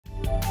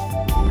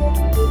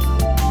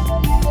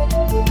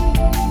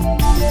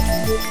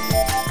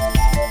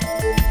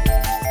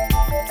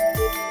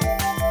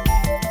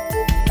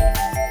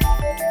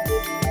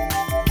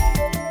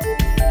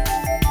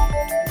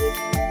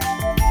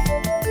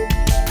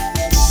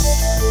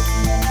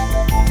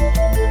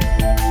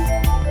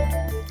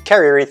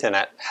Carrier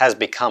Ethernet has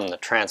become the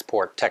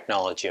transport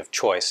technology of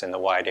choice in the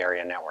wide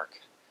area network.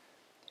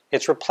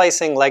 It's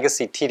replacing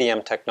legacy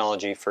TDM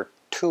technology for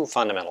two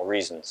fundamental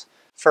reasons.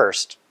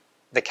 First,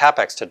 the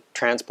capex to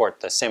transport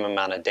the same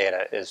amount of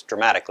data is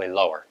dramatically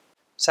lower.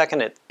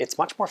 Second, it's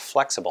much more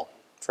flexible.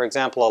 For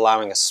example,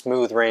 allowing a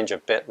smooth range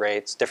of bit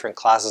rates, different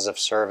classes of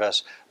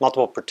service,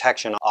 multiple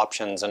protection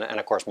options, and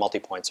of course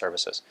multi-point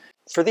services.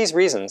 For these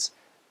reasons,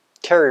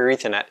 Carrier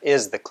Ethernet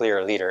is the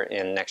clear leader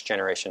in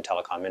next-generation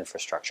telecom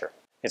infrastructure.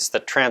 It's the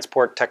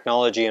transport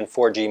technology in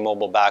 4G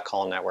mobile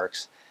backhaul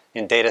networks,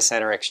 in data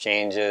center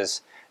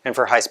exchanges, and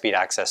for high-speed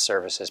access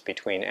services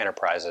between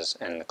enterprises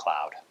and the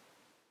cloud.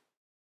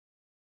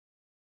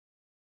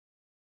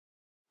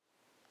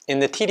 In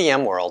the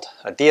TDM world,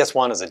 a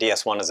DS1 is a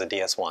DS1 is a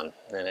DS1,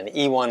 and an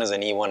E1 is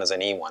an E1 is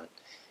an E1.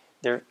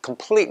 They're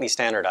completely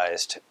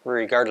standardized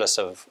regardless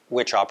of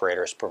which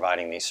operator is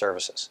providing these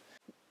services.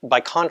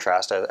 By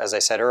contrast, as I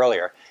said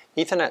earlier,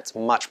 Ethernet's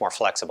much more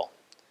flexible.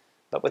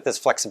 But with this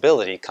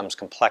flexibility comes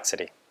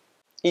complexity.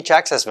 Each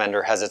access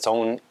vendor has its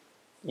own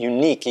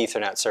unique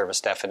Ethernet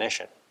service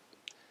definition.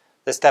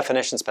 This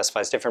definition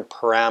specifies different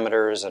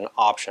parameters and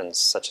options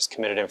such as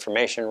committed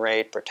information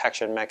rate,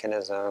 protection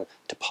mechanism,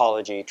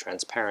 topology,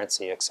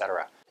 transparency,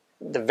 etc.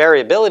 The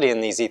variability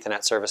in these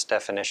Ethernet service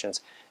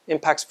definitions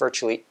impacts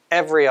virtually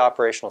every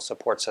operational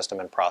support system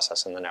and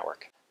process in the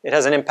network. It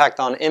has an impact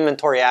on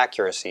inventory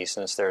accuracy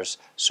since there's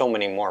so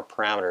many more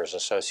parameters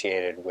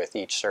associated with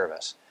each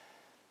service.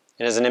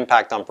 It has an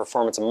impact on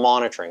performance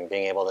monitoring,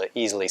 being able to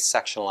easily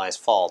sectionalize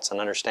faults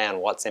and understand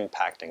what's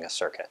impacting a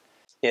circuit.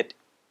 It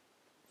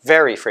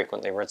very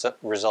frequently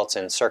results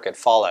in circuit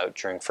fallout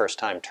during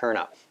first-time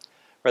turn-up,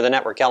 where the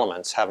network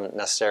elements haven't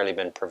necessarily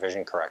been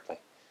provisioned correctly.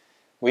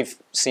 We've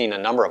seen a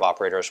number of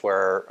operators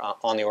where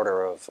on the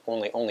order of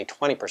only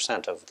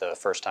 20% of the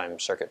first-time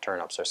circuit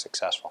turn-ups are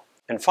successful.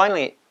 And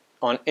finally,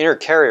 on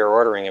inter-carrier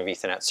ordering of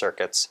Ethernet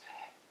circuits,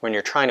 when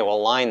you're trying to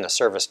align the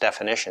service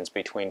definitions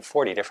between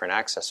 40 different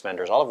access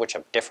vendors, all of which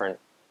have different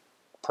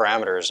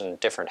parameters and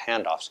different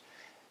handoffs,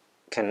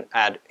 can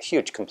add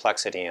huge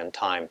complexity and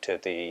time to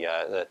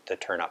the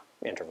turn-up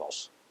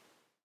intervals.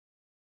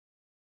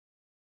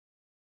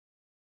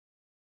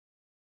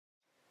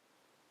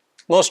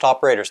 Most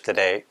operators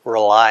today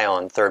rely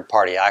on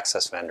third-party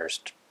access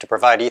vendors to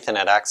provide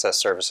Ethernet access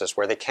services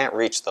where they can't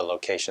reach the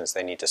locations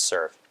they need to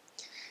serve.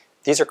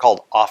 These are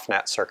called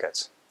off-net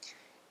circuits.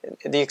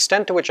 The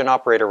extent to which an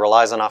operator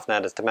relies on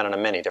off-net is dependent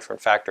on many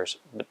different factors,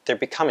 but they're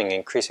becoming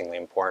increasingly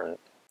important.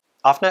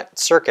 Off-net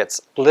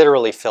circuits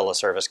literally fill a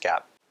service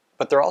gap,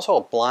 but they're also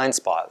a blind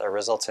spot that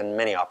results in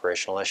many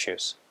operational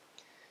issues.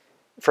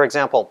 For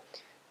example,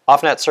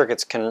 off-net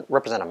circuits can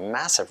represent a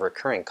massive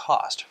recurring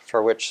cost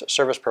for which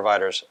service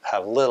providers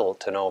have little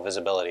to no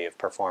visibility of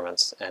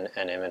performance and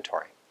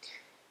inventory.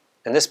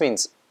 And this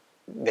means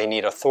they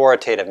need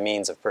authoritative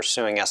means of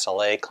pursuing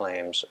SLA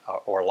claims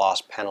or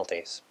loss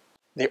penalties.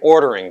 The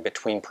ordering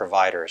between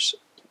providers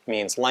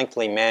means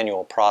lengthy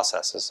manual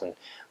processes and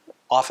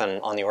often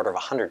on the order of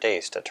 100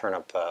 days to turn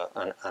up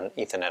an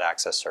Ethernet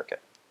access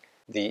circuit.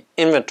 The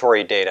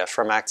inventory data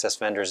from access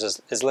vendors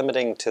is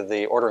limiting to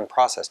the ordering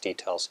process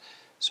details,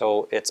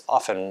 so it's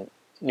often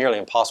nearly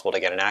impossible to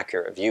get an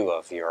accurate view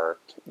of your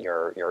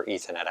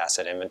Ethernet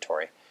asset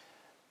inventory.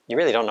 You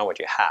really don't know what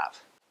you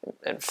have.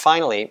 And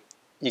finally,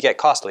 you get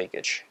cost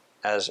leakage.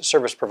 As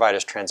service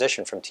providers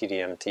transition from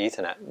TDM to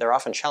Ethernet, they're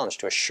often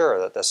challenged to assure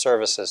that the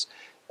services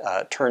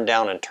turn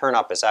down and turn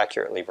up is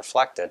accurately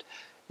reflected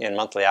in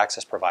monthly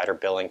access provider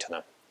billing to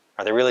them.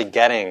 Are they really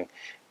getting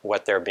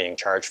what they're being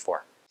charged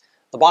for?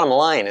 The bottom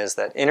line is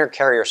that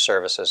inter-carrier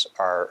services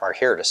are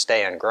here to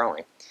stay and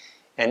growing,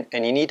 and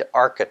you need to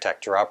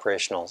architect your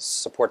operational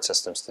support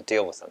systems to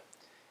deal with them.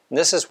 And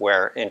this is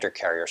where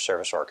inter-carrier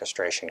service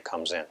orchestration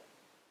comes in.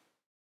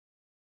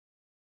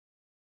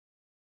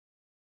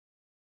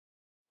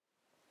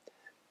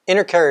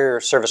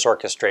 Inter-carrier service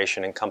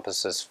orchestration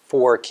encompasses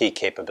four key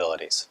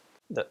capabilities.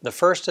 The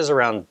first is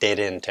around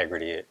data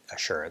integrity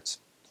assurance.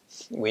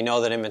 We know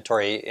that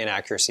inventory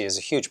inaccuracy is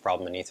a huge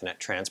problem in Ethernet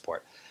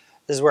transport.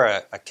 This is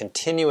where a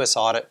continuous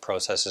audit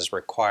process is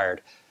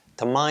required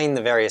to mine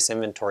the various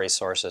inventory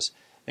sources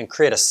and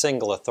create a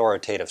single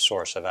authoritative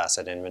source of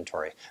asset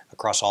inventory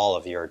across all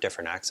of your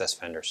different access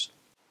vendors.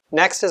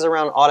 Next is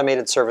around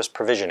automated service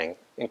provisioning,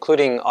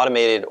 including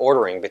automated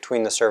ordering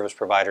between the service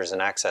providers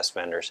and access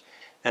vendors,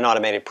 and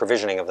automated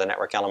provisioning of the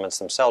network elements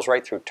themselves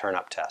right through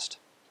turn-up test.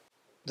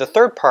 The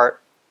third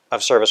part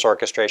of service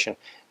orchestration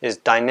is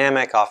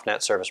dynamic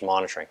off-net service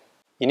monitoring.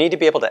 You need to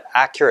be able to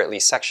accurately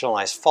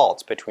sectionalize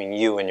faults between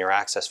you and your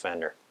access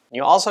vendor.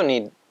 You also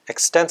need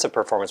extensive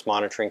performance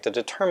monitoring to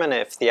determine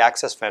if the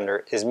access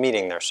vendor is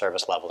meeting their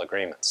service level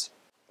agreements.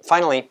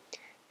 Finally,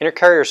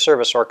 inter-carrier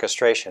service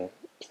orchestration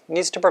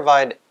needs to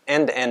provide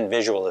end-to-end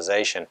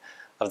visualization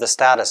of the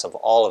status of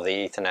all of the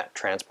Ethernet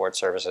transport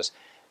services,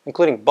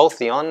 including both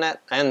the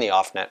on-net and the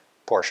off-net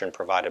portion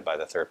provided by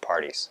the third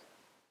parties.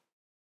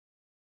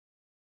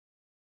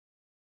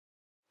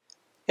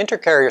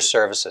 Intercarrier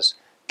services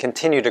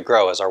continue to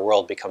grow as our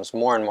world becomes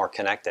more and more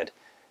connected,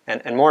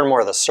 and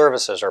more of the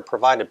services are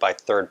provided by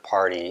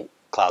third-party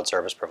cloud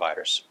service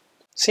providers.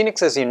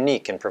 CENX is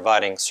unique in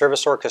providing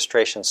service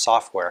orchestration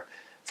software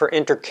for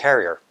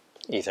intercarrier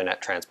Ethernet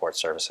transport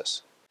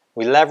services.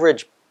 We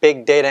leverage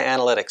big data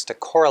analytics to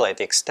correlate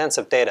the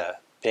extensive data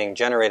being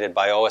generated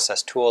by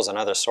OSS tools and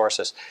other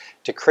sources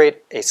to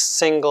create a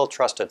single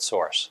trusted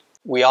source.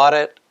 We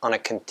audit on a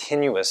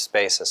continuous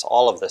basis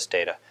all of this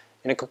data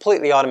in a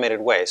completely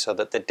automated way so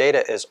that the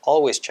data is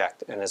always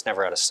checked and is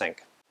never out of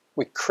sync.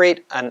 We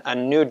create a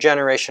new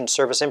generation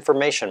service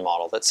information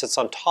model that sits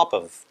on top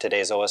of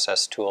today's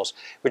OSS tools,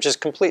 which is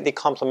completely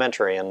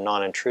complementary and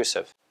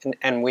non-intrusive.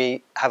 And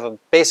we have a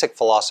basic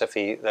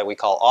philosophy that we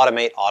call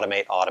automate,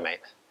 automate, automate.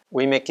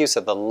 We make use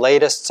of the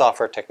latest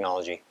software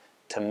technology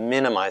to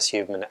minimize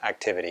human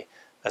activity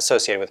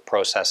associated with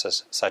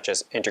processes such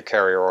as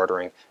intercarrier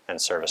ordering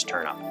and service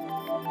turnup.